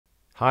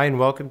Hi and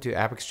welcome to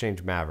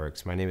AppExchange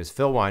Mavericks. My name is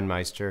Phil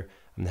Weinmeister.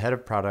 I'm the head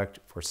of product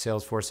for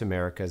Salesforce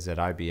Americas at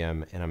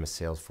IBM, and I'm a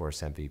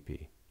Salesforce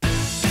MVP.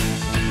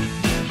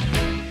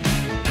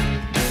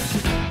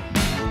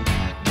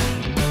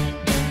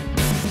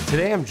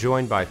 Today I'm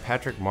joined by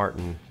Patrick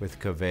Martin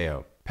with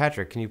Coveo.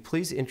 Patrick, can you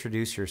please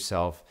introduce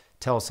yourself,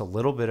 tell us a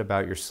little bit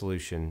about your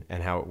solution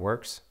and how it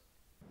works?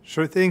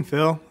 Sure thing,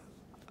 Phil.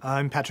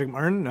 I'm Patrick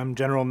Martin. I'm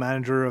General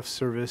Manager of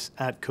Service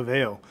at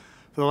Coveo.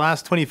 For the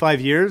last 25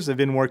 years, I've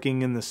been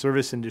working in the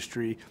service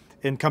industry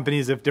in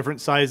companies of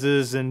different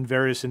sizes and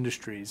various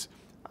industries.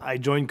 I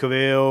joined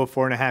Coveo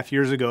 4.5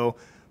 years ago,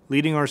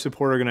 leading our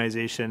support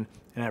organization,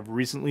 and have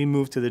recently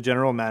moved to the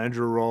General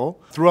Manager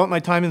role. Throughout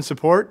my time in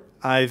support,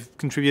 I've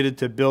contributed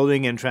to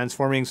building and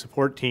transforming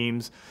support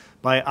teams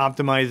by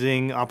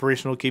optimizing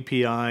operational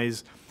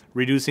KPIs,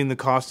 reducing the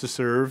cost to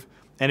serve,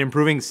 and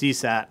improving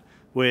CSAT,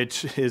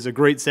 which is a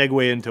great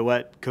segue into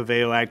what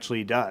Coveo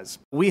actually does.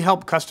 We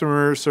help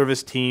customer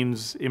service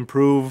teams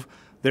improve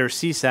their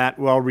CSAT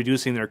while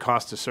reducing their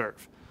cost to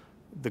serve.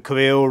 The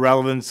Coveo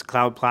Relevance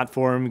cloud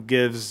platform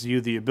gives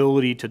you the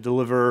ability to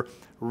deliver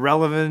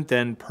relevant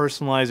and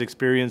personalized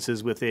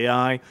experiences with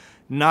AI,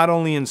 not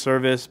only in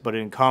service, but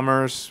in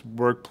commerce,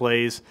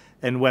 workplace,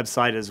 and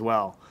website as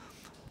well.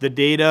 The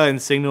data and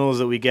signals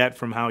that we get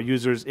from how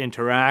users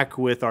interact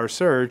with our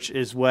search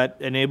is what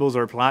enables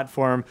our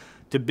platform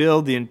to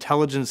build the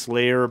intelligence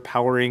layer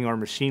powering our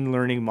machine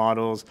learning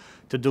models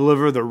to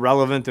deliver the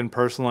relevant and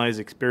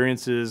personalized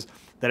experiences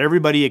that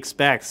everybody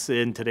expects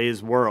in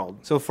today's world.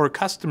 So for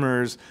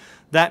customers,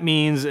 that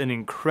means an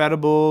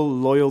incredible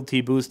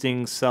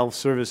loyalty-boosting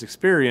self-service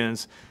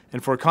experience.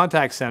 And for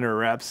contact center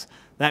reps,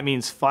 that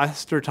means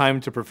faster time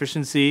to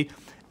proficiency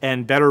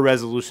and better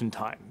resolution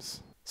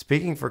times.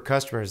 Speaking for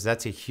customers,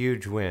 that's a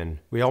huge win.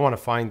 We all want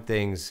to find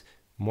things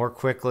more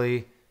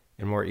quickly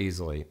and more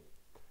easily.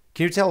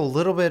 Can you tell a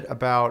little bit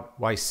about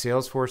why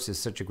Salesforce is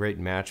such a great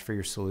match for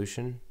your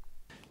solution?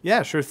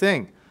 Yeah, sure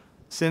thing.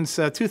 Since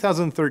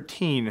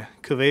 2013,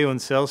 Coveo and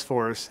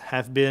Salesforce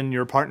have been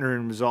your partner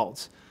in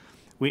results.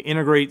 We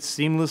integrate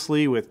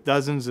seamlessly with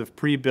dozens of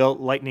pre-built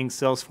Lightning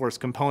Salesforce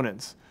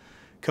components.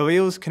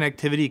 Coveo's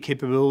connectivity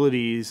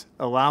capabilities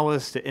allow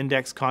us to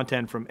index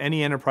content from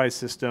any enterprise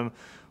system,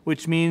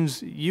 which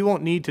means you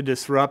won't need to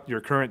disrupt your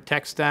current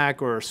tech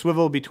stack or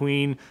swivel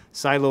between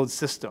siloed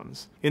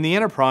systems. In the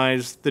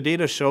enterprise, the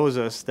data shows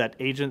us that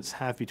agents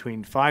have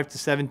between 5 to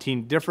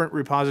 17 different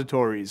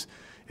repositories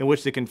in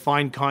which they can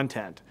find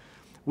content.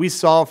 We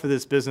solve for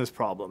this business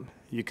problem.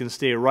 You can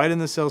stay right in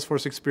the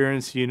Salesforce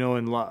experience you know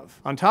and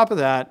love. On top of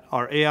that,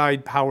 our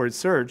AI-powered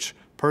search,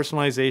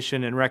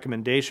 personalization, and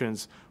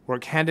recommendations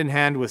work hand in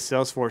hand with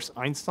Salesforce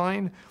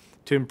Einstein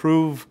to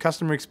improve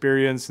customer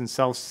experience and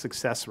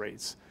self-success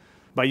rates.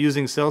 By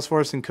using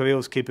Salesforce and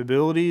Coveo's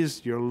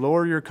capabilities, you'll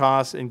lower your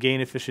costs and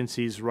gain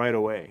efficiencies right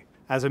away.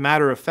 As a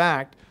matter of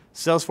fact,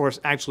 Salesforce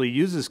actually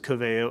uses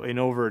Coveo in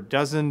over a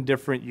dozen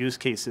different use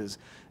cases,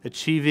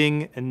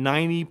 achieving a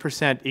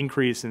 90%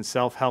 increase in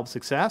self-help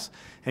success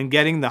and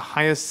getting the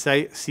highest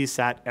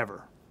CSAT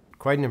ever.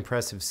 Quite an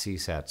impressive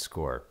CSAT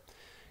score.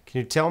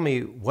 Can you tell me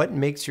what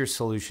makes your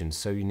solution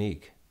so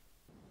unique?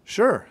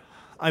 Sure.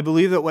 I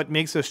believe that what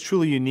makes us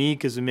truly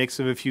unique is a mix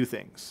of a few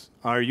things: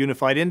 our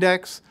unified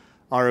index,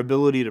 our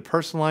ability to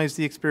personalize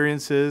the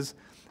experiences,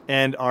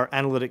 and our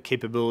analytic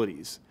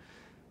capabilities.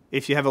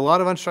 If you have a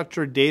lot of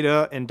unstructured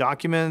data and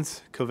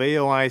documents,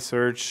 Coveo AI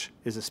Search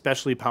is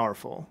especially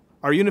powerful.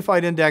 Our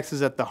unified index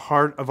is at the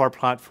heart of our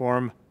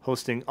platform,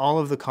 hosting all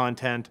of the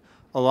content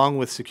along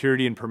with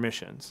security and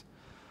permissions.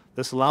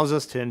 This allows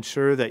us to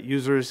ensure that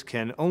users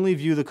can only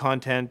view the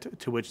content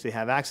to which they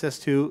have access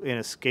to in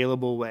a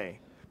scalable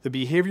way. The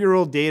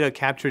behavioral data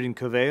captured in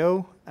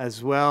Coveo,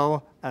 as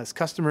well as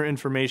customer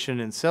information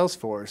in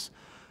Salesforce,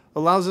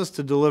 allows us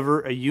to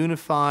deliver a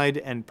unified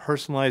and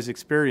personalized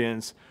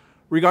experience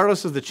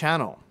regardless of the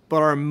channel.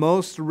 But our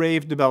most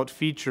raved about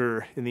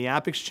feature in the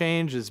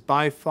AppExchange is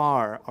by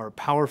far our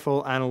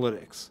powerful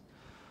analytics.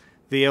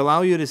 They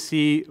allow you to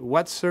see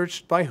what's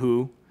searched by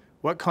who,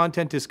 what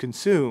content is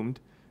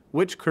consumed,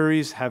 which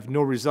queries have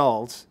no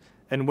results,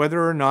 and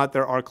whether or not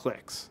there are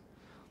clicks.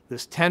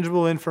 This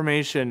tangible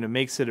information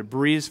makes it a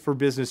breeze for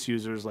business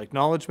users like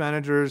knowledge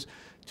managers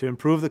to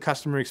improve the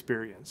customer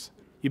experience.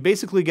 You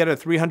basically get a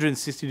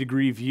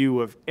 360-degree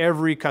view of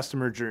every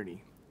customer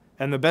journey.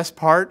 And the best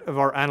part of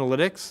our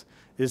analytics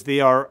is they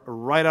are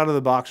right out of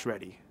the box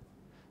ready.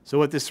 So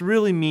what this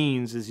really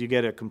means is you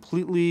get a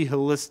completely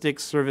holistic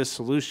service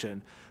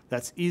solution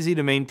that's easy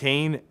to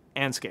maintain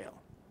and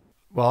scale.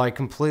 Well, I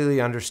completely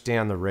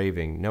understand the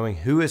raving. Knowing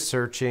who is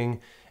searching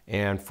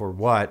and for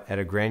what at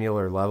a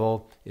granular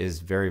level is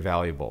very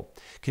valuable.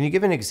 Can you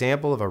give an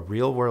example of a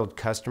real-world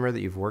customer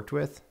that you've worked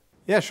with?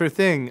 Yeah, sure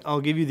thing.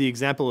 I'll give you the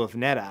example of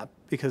NetApp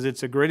because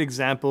it's a great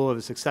example of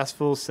a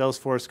successful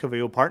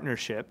Salesforce-Coveo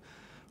partnership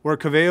where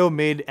Coveo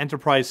made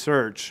enterprise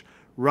search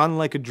run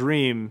like a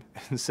dream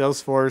in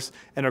Salesforce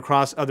and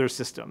across other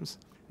systems.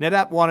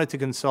 NetApp wanted to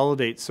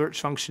consolidate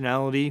search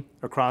functionality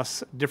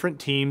across different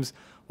teams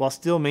while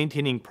still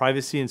maintaining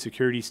privacy and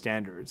security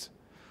standards.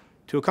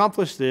 To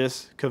accomplish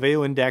this,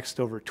 Coveo indexed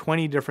over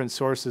 20 different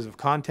sources of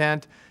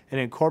content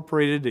and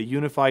incorporated a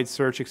unified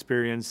search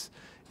experience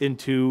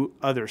into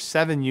other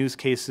 7 use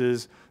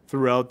cases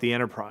throughout the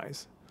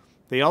enterprise.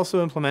 They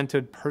also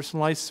implemented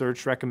personalized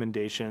search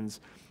recommendations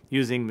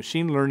using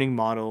machine learning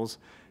models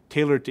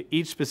tailored to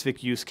each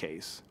specific use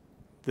case.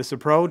 This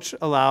approach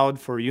allowed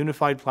for a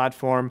unified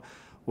platform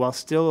while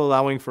still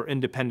allowing for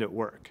independent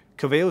work.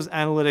 Coveo's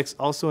analytics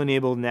also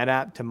enabled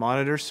NetApp to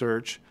monitor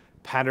search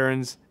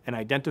patterns and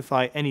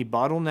identify any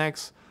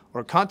bottlenecks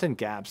or content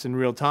gaps in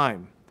real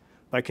time.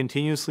 By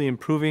continuously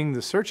improving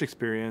the search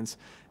experience,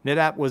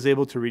 NetApp was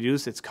able to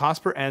reduce its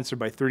cost per answer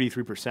by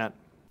 33%.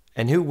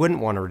 And who wouldn't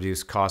want to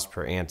reduce cost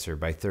per answer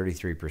by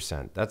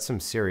 33%? That's some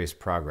serious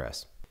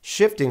progress.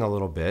 Shifting a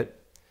little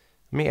bit,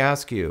 let me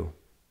ask you,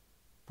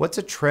 what's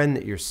a trend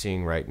that you're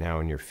seeing right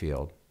now in your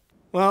field?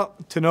 Well,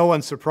 to no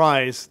one's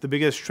surprise, the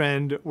biggest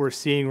trend we're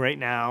seeing right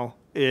now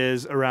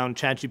is around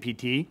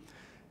ChatGPT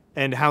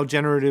and how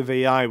generative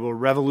AI will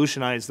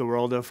revolutionize the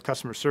world of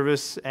customer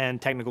service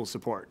and technical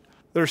support.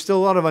 There's still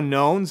a lot of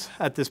unknowns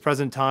at this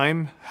present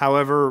time.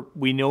 However,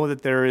 we know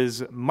that there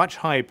is much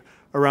hype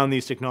around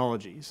these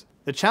technologies.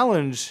 The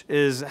challenge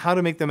is how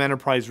to make them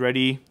enterprise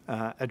ready,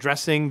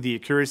 addressing the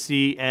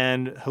accuracy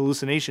and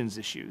hallucinations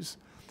issues.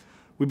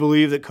 We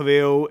believe that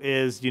Coveo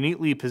is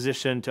uniquely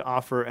positioned to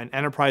offer an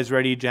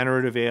enterprise-ready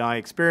generative AI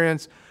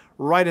experience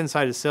right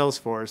inside of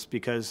Salesforce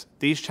because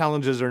these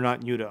challenges are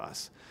not new to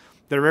us.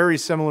 They're very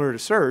similar to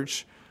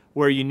search,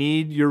 where you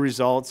need your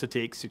results to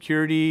take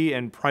security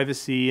and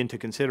privacy into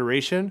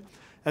consideration,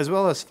 as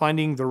well as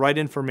finding the right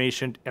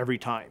information every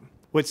time.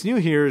 What's new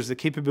here is the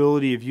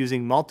capability of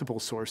using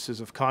multiple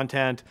sources of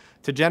content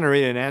to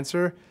generate an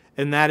answer,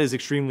 and that is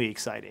extremely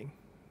exciting.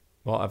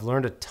 Well, I've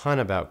learned a ton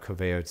about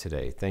Coveo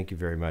today. Thank you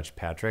very much,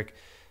 Patrick.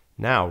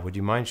 Now, would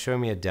you mind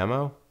showing me a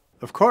demo?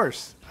 Of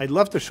course, I'd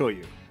love to show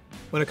you.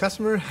 When a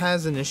customer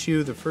has an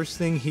issue, the first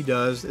thing he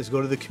does is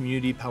go to the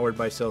community powered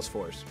by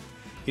Salesforce.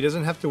 He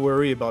doesn't have to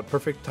worry about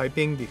perfect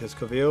typing because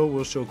Coveo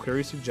will show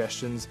query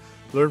suggestions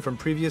learned from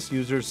previous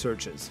users'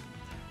 searches.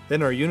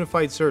 Then our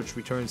unified search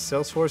returns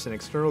Salesforce and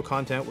external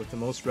content with the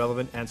most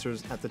relevant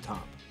answers at the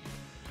top.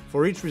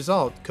 For each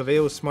result,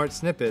 Coveo's Smart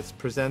Snippets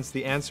presents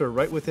the answer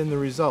right within the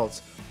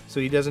results, so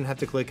he doesn't have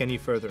to click any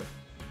further.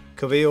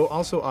 Coveo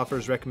also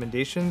offers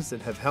recommendations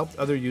that have helped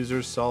other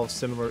users solve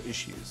similar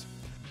issues.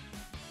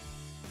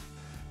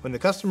 When the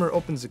customer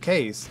opens a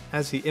case,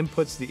 as he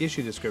inputs the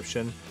issue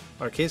description,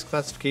 our case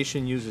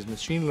classification uses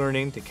machine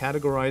learning to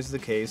categorize the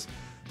case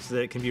so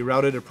that it can be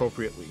routed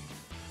appropriately.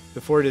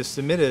 Before it is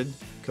submitted,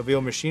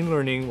 Coveo machine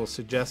learning will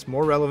suggest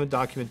more relevant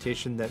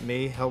documentation that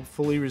may help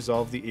fully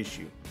resolve the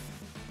issue.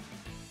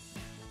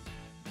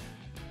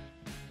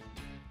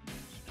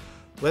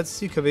 Let's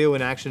see Coveo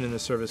in action in the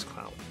Service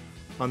Cloud.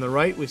 On the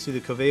right, we see the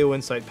Coveo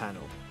Insight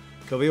panel.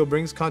 Coveo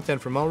brings content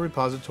from all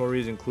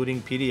repositories,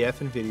 including PDF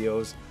and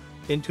videos,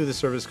 into the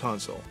Service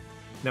Console.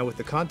 Now with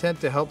the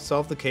content to help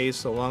solve the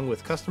case along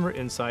with customer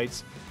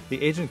insights, the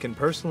agent can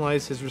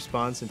personalize his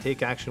response and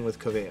take action with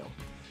Coveo.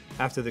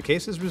 After the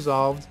case is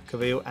resolved,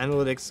 Coveo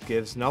Analytics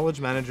gives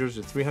knowledge managers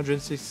a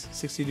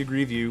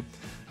 360-degree view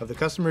of the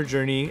customer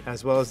journey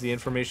as well as the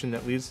information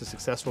that leads to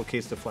successful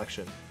case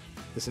deflection.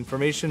 This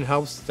information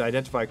helps to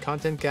identify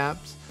content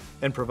gaps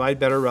and provide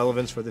better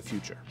relevance for the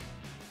future.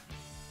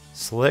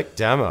 Slick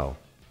demo.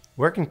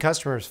 Where can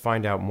customers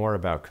find out more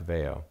about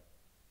Coveo?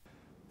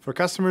 For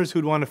customers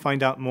who'd want to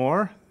find out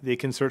more, they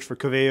can search for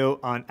Coveo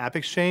on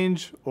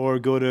AppExchange or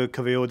go to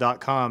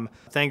coveo.com.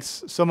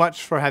 Thanks so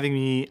much for having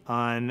me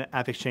on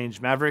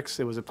AppExchange Mavericks.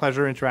 It was a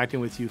pleasure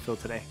interacting with you, Phil,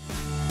 today.